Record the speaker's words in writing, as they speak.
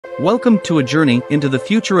Welcome to a journey into the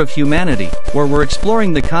future of humanity, where we're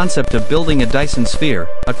exploring the concept of building a Dyson sphere,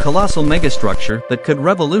 a colossal megastructure that could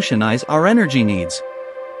revolutionize our energy needs.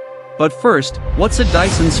 But first, what's a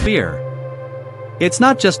Dyson sphere? It's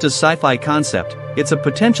not just a sci-fi concept, it's a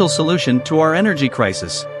potential solution to our energy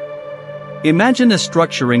crisis. Imagine a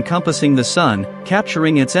structure encompassing the sun,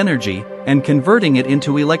 capturing its energy, and converting it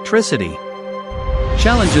into electricity.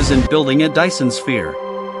 Challenges in building a Dyson sphere.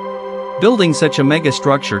 Building such a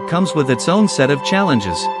megastructure comes with its own set of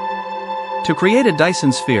challenges. To create a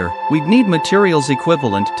Dyson sphere, we'd need materials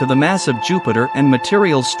equivalent to the mass of Jupiter and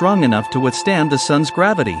materials strong enough to withstand the sun's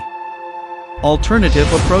gravity.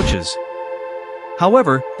 Alternative approaches.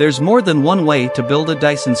 However, there's more than one way to build a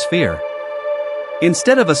Dyson sphere.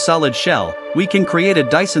 Instead of a solid shell, we can create a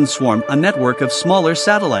Dyson swarm, a network of smaller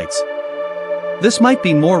satellites. This might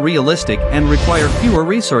be more realistic and require fewer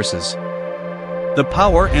resources. The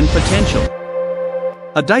power and potential.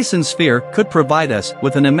 A Dyson sphere could provide us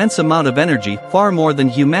with an immense amount of energy, far more than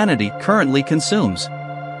humanity currently consumes.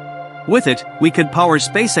 With it, we could power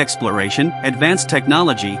space exploration, advance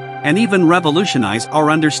technology, and even revolutionize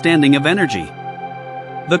our understanding of energy.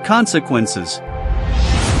 The consequences.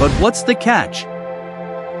 But what's the catch?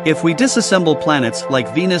 If we disassemble planets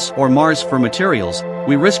like Venus or Mars for materials,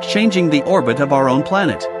 we risk changing the orbit of our own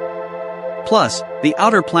planet. Plus, the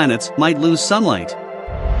outer planets might lose sunlight.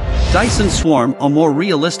 Dyson swarm, a more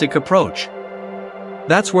realistic approach.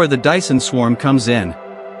 That's where the Dyson swarm comes in.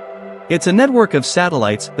 It's a network of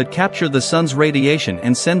satellites that capture the sun's radiation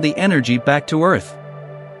and send the energy back to Earth.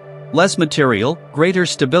 Less material, greater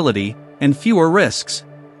stability, and fewer risks.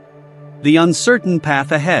 The uncertain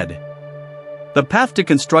path ahead. The path to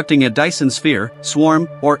constructing a Dyson sphere, swarm,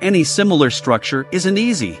 or any similar structure isn't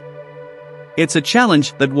easy. It's a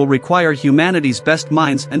challenge that will require humanity's best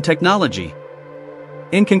minds and technology.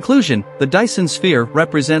 In conclusion, the Dyson sphere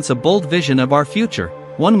represents a bold vision of our future,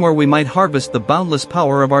 one where we might harvest the boundless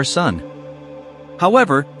power of our sun.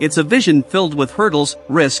 However, it's a vision filled with hurdles,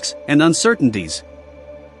 risks, and uncertainties.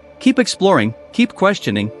 Keep exploring, keep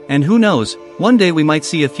questioning, and who knows, one day we might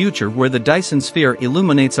see a future where the Dyson sphere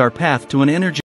illuminates our path to an energy